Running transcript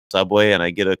subway, and I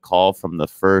get a call from the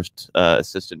first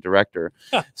assistant director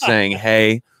saying,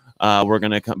 "Hey, we're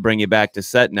gonna bring you back to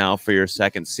set now for your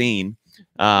second scene.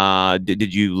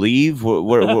 Did you leave?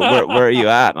 Where are you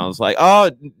at?" And I was like, "Oh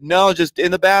no, just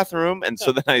in the bathroom." And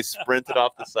so then I sprinted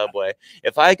off the subway.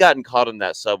 If I had gotten caught on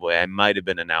that subway, I might have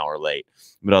been an hour late,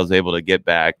 but I was able to get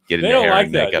back, get into hair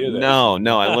and makeup. No,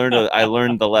 I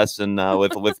learned the lesson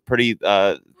with pretty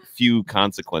few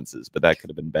consequences, but that could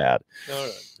have been bad. All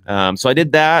right. So I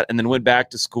did that, and then went back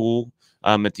to school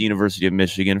at the University of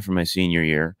Michigan for my senior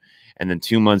year. And then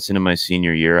 2 months into my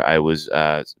senior year, I was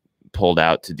pulled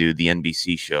out to do the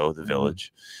NBC show, The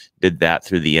Village. Did that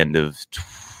through the end of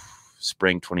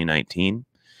spring 2019.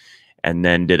 And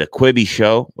then did a Quibi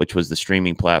show, which was the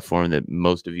streaming platform that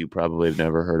most of you probably have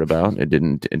never heard about. It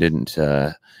didn't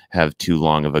have too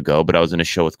long of a go, but I was in a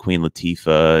show with Queen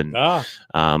Latifah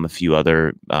and a few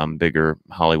other bigger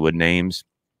Hollywood names.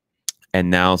 And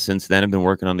now since then, I've been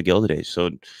working on the Gilded Age.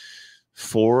 So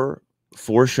four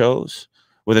shows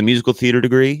with a musical theater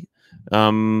degree.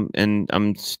 And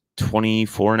I'm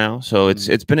 24 now. So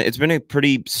it's been a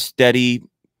pretty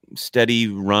steady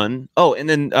run. Oh, and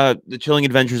then The Chilling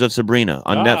Adventures of Sabrina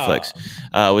on Netflix,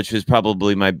 which is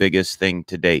probably my biggest thing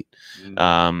to date.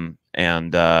 And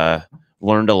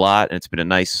learned a lot, and it's been a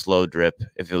nice slow drip.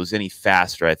 If it was any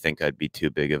faster, I think I'd be too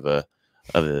big of a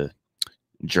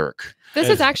jerk. This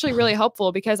is actually really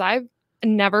helpful because I've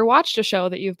never watched a show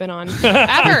that you've been on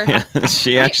ever. Yeah,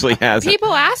 she actually has.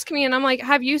 People ask me, and I'm like,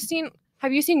 "Have you seen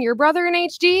Your Brother in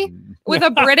HD with a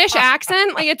British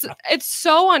accent?" Like it's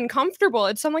so uncomfortable.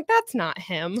 I'm like, that's not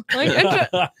him.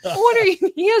 Like, what are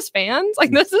you? He has fans.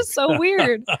 Like, this is so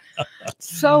weird.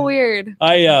 So weird.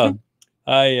 I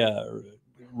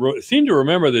seem to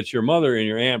remember that your mother and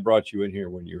your aunt brought you in here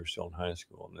when you were still in high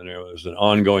school, and then there was an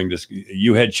ongoing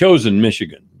you had chosen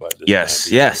Michigan by this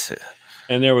time. Yes.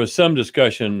 And there was some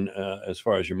discussion as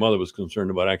far as your mother was concerned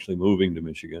about actually moving to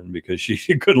Michigan because she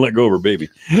couldn't let go of her baby.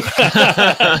 But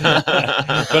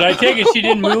I take it she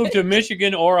didn't move to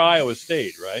Michigan or Iowa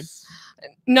State, right?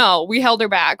 No, we held her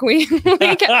back. We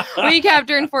kept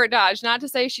her in Fort Dodge. Not to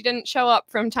say she didn't show up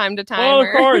from time to time. Well,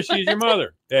 of course, she's your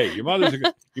mother. Hey, your mother's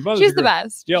she's the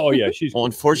best. Yeah, oh yeah, well,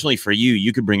 unfortunately for you,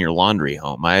 you could bring your laundry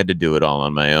home. I had to do it all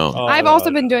on my own. I've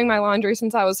also been doing my laundry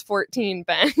since I was 14,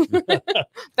 Ben.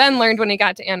 Ben learned when he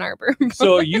got to Ann Arbor.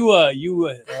 So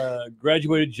you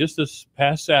graduated just this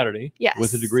past Saturday. Yes.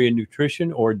 With a degree in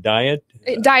nutrition or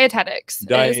dietetics.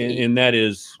 And that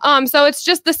is so it's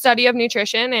just the study of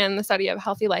nutrition and the study of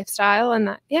healthy lifestyle,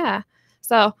 and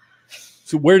so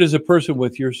where does a person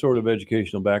with your sort of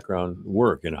educational background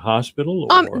work? In a hospital?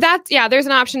 There's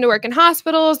an option to work in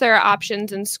hospitals. There are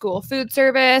options in school food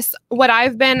service.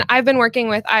 I've been working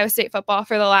with Iowa State football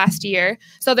for the last year.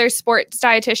 So there's sports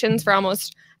dietitians for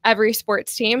almost every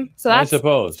sports team. So I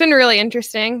suppose it's been really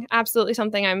interesting. Absolutely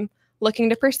something I'm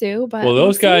looking to pursue. But well,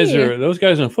 those guys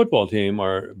on a football team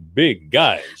are big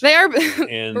guys. They are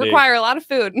and require a lot of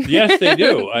food. Yes, they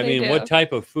do. I mean, what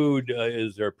type of food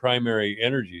is their primary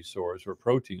energy source or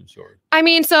protein source? I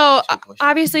mean, so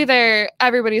obviously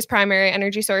everybody's primary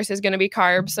energy source is going to be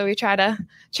carbs. So we try to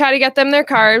get them their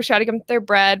carbs, try to get them their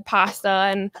bread, pasta,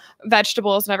 and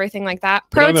vegetables and everything like that.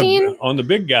 Protein on the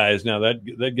big guys now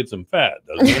that gets them fat,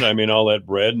 doesn't it? I mean, all that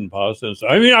bread and pasta and stuff.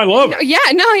 I mean, I love it. Yeah,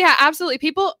 absolutely.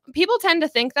 People tend to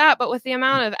think that, but with the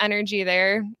amount of energy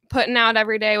they're putting out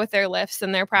every day with their lifts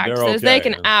and their practices, they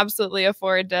can absolutely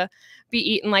afford to be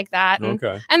eating like that.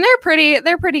 And they're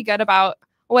pretty good about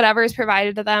whatever is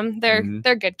provided to them.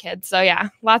 They're good kids. So yeah,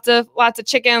 lots of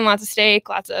chicken, lots of steak,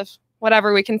 lots of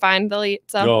whatever we can find they'll eat.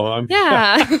 So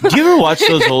yeah. Do you ever watch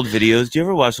those old videos? Do you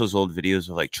ever watch those old videos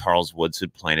of like Charles Woodson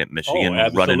playing at Michigan,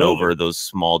 running over those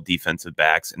small defensive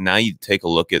backs? And now you take a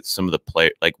look at some of the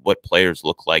what players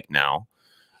look like now.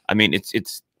 I mean,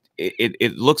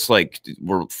 it looks like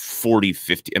we're 40,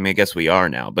 50. I mean, I guess we are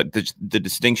now, but the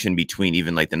distinction between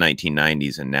even like the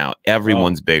 1990s and now,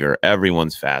 everyone's bigger,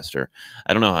 everyone's faster.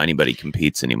 I don't know how anybody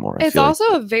competes anymore. It's also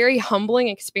a very humbling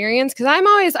experience because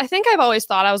I think I've always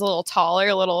thought I was a little taller,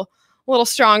 a little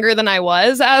stronger than I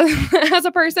was as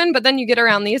a person. But then you get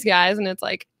around these guys and it's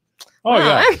like,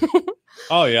 yeah.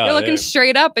 Oh yeah, you're looking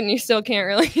straight up, and you still can't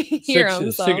really hear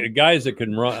them. Guys that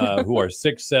can run, who are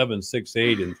 6'7",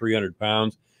 6'8", and 300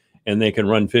 pounds, and they can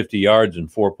run 50 yards in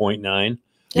 4.9.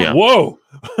 Yeah. Whoa.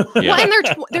 Well, and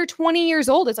they're 20 years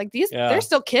old. It's like they're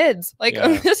still kids. Like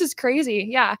this is crazy.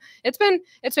 Yeah, it's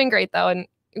been great though, and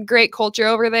great culture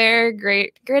over there.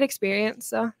 Great experience.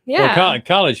 So yeah. Well,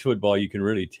 college football, you can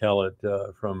really tell it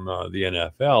from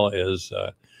the NFL is.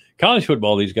 college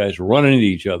football, these guys run into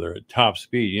each other at top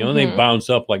speed, you know, and they bounce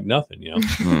up like nothing, you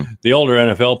know. The older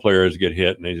NFL players get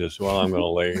hit and they just, well, I'm going to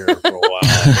lay here for a while.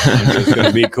 I'm just going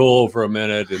to be cool for a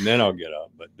minute and then I'll get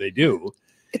up. But they do.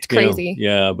 It's crazy. You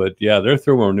know, yeah, but yeah, they're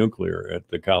thermonuclear at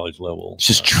the college level. It's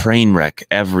just train wreck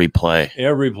every play.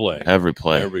 Every play. Every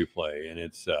play. Every play. And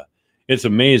it's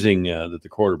amazing that the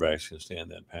quarterbacks can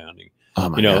stand that pounding. Oh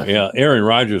my God. Yeah, Aaron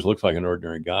Rodgers looks like an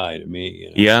ordinary guy to me. You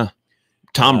know? Yeah.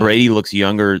 Tom Brady looks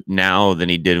younger now than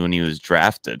he did when he was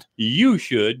drafted. You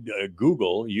should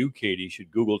Katie,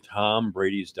 should Google Tom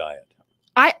Brady's diet.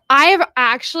 I've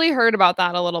actually heard about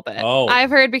that a little bit. Oh. I've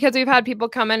heard because we've had people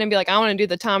come in and be like, I want to do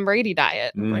the Tom Brady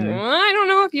diet. I'm like, well, I don't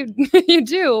know if you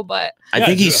do, but I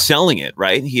think he's selling it,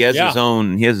 right? He has his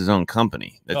own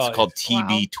company that's called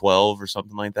TB12 or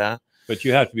something like that. But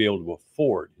you have to be able to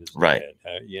afford his diet.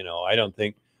 You know, I don't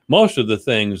think most of the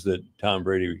things that Tom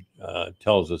Brady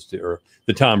tells us to, or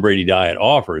the Tom Brady diet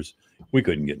offers, we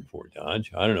couldn't get in Fort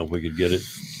Dodge. I don't know if we could get it.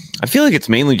 I feel like it's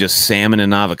mainly just salmon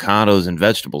and avocados and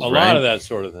vegetables, a lot of that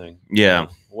sort of thing. Yeah.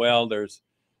 Well, there's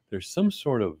some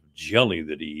sort of jelly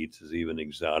that he eats is even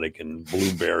exotic, and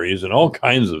blueberries and all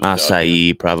kinds of acai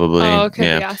stuff. probably. Oh,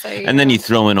 okay, acai, and then you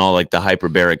throw in all like the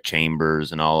hyperbaric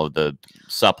chambers and all of the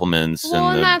supplements. Well,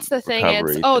 and that's the thing.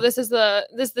 It's this is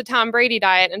the Tom Brady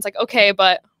diet, and it's like, okay,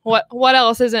 but what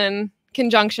else is in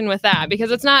conjunction with that?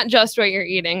 Because it's not just what you're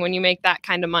eating when you make that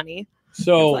kind of money.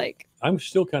 So I'm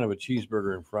still kind of a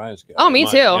cheeseburger and fries guy. Oh, me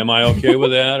too. Am I okay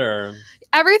with that, or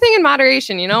everything in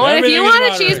moderation? You know what? If you want a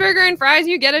cheeseburger and fries,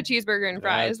 you get a cheeseburger and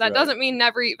fries. That doesn't mean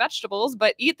never eat vegetables,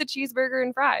 but eat the cheeseburger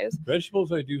and fries.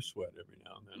 Vegetables, I do sweat every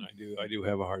now and then. I do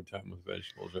have a hard time with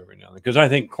vegetables every now and then because I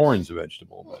think corn's a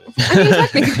vegetable. But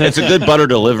it's a good butter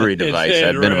delivery device.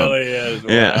 It really is.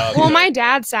 Yeah. Well, my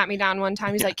dad sat me down one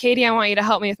time. He's like, Katie, I want you to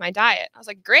help me with my diet. I was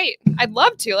like, great. I'd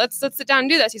love to. Let's sit down and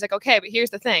do this. He's like, okay, but here's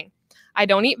the thing. I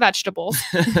don't eat vegetables.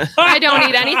 I don't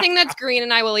eat anything that's green,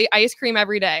 and I will eat ice cream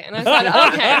every day. And I said,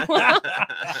 okay, well,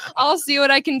 I'll see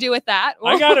what I can do with that.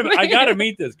 I gotta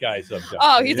meet this guy sometime.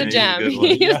 Oh, he's a gem.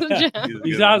 He's a gem.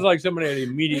 He sounds like somebody I'd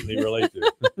immediately relate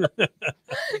to.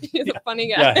 He's a funny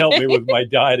guy. Yeah, help me with my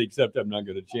diet, except I'm not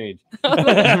going to change.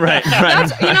 Right.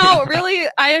 Really,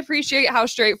 I appreciate how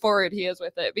straightforward he is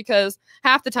with it, because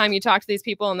half the time you talk to these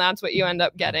people and that's what you end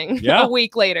up getting a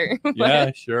week later.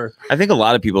 Yeah, sure. I think a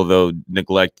lot of people, though,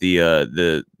 neglect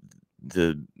the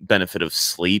benefit of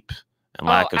sleep and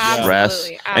lack of stress.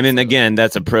 Absolutely. I mean, again,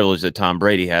 that's a privilege that Tom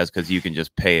Brady has, because you can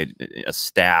just pay a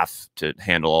staff to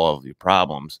handle all of your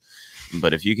problems.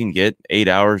 But if you can get 8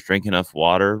 hours, drink enough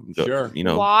water,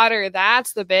 water,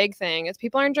 that's the big thing. Is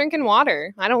people aren't drinking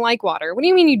water. I don't like water. What do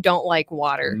you mean you don't like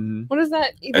water? What does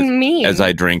that even mean? As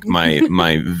I drink my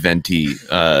venti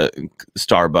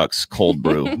Starbucks cold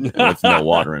brew with no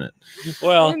water in it.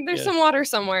 Well, there's some water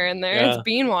somewhere in there. It's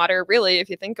bean water, really, if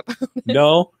you think about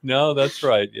it. No, that's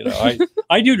right. You know,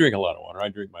 I do drink a lot of water. I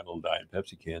drink my little Diet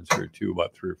Pepsi cans here too,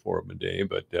 about 3 or 4 of them a day.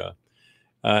 But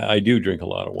I do drink a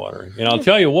lot of water, and I'll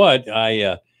tell you what,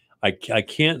 I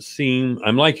can't seem.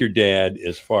 I'm like your dad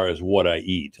as far as what I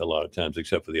eat a lot of times,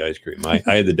 except for the ice cream. I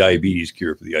had the diabetes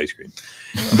cure for the ice cream,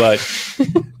 but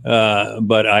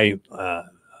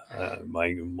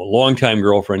my longtime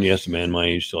girlfriend, yes, a man my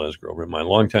age still has a girlfriend. My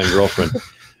longtime girlfriend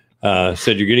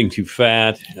said, "You're getting too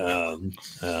fat.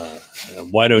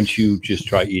 Why don't you just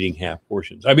try eating half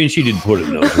portions?" I mean, she didn't put it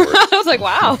in those words. I was like,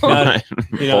 "Wow,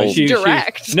 she's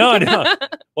direct." No.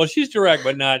 Well, she's direct,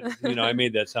 but not. I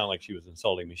made that sound like she was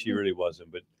insulting me. She really wasn't.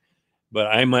 But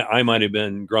I might have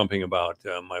been grumping about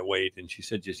my weight, and she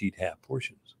said, "Just eat half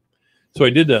portions." So I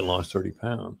did that and lost 30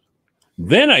 pounds.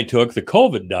 Then I took the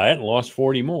COVID diet and lost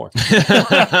 40 more. More people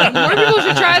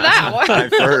should try that.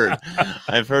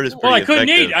 I've heard it's pretty well, I couldn't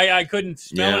effective. eat. I couldn't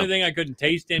smell anything. I couldn't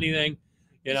taste anything.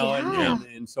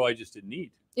 And so I just didn't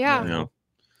eat. Yeah.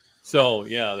 So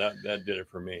that did it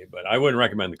for me. But I wouldn't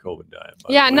recommend the COVID diet.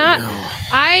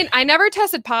 I never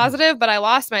tested positive, but I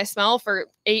lost my smell for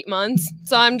 8 months.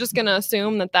 So I'm just gonna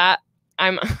assume that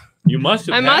you must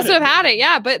have. I must have had it.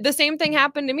 Yeah, but the same thing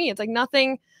happened to me. It's like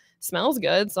nothing smells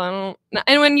good, so I don't.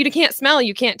 And when you can't smell,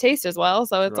 you can't taste as well.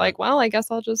 So it's like, well, I guess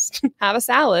I'll just have a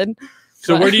salad.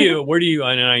 So where do you?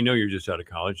 And I know you're just out of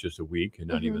college, just a week, and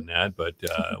not even that. But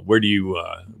where do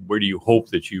you hope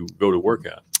that you go to work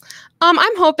at?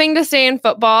 I'm hoping to stay in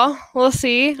football. We'll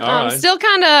see. Still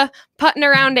kind of putting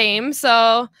around Ames,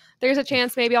 so there's a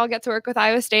chance maybe I'll get to work with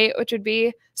Iowa State, which would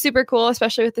be super cool,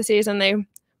 especially with the season they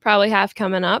probably have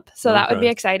coming up. So that would be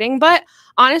exciting. But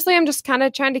honestly, I'm just kind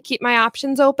of trying to keep my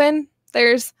options open.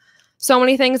 There's so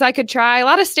many things I could try. A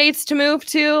lot of states to move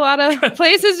to, a lot of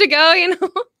places to go,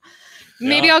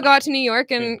 Maybe I'll go out to New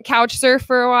York and couch surf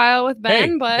for a while with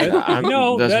Ben. But that's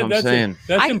what I'm saying.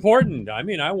 That's important. I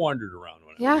mean, I wandered around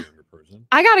when I was a younger person.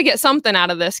 I got to get something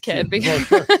out of this kid. Because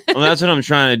well, that's what I'm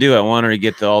trying to do. I want her to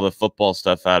get all the football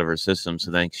stuff out of her system,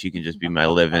 so then she can just be my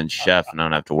live-in chef, and I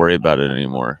don't have to worry about it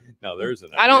anymore. Now there's an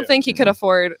I don't think he could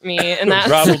afford me in that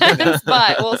sense,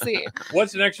 but we'll see.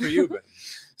 What's next for you, Ben?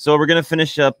 So we're gonna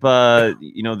finish up,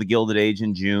 the Gilded Age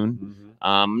in June. Mm-hmm.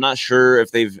 I'm not sure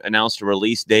if they've announced a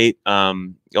release date.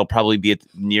 It'll probably be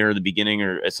near the beginning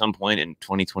or at some point in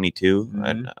 2022.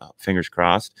 Mm-hmm. Fingers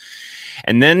crossed.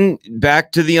 And then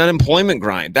back to the unemployment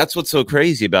grind. That's what's so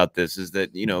crazy about this is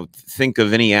that, think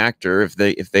of any actor, if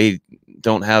they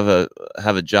don't have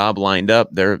a job lined up,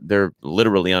 they're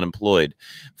literally unemployed.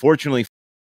 Fortunately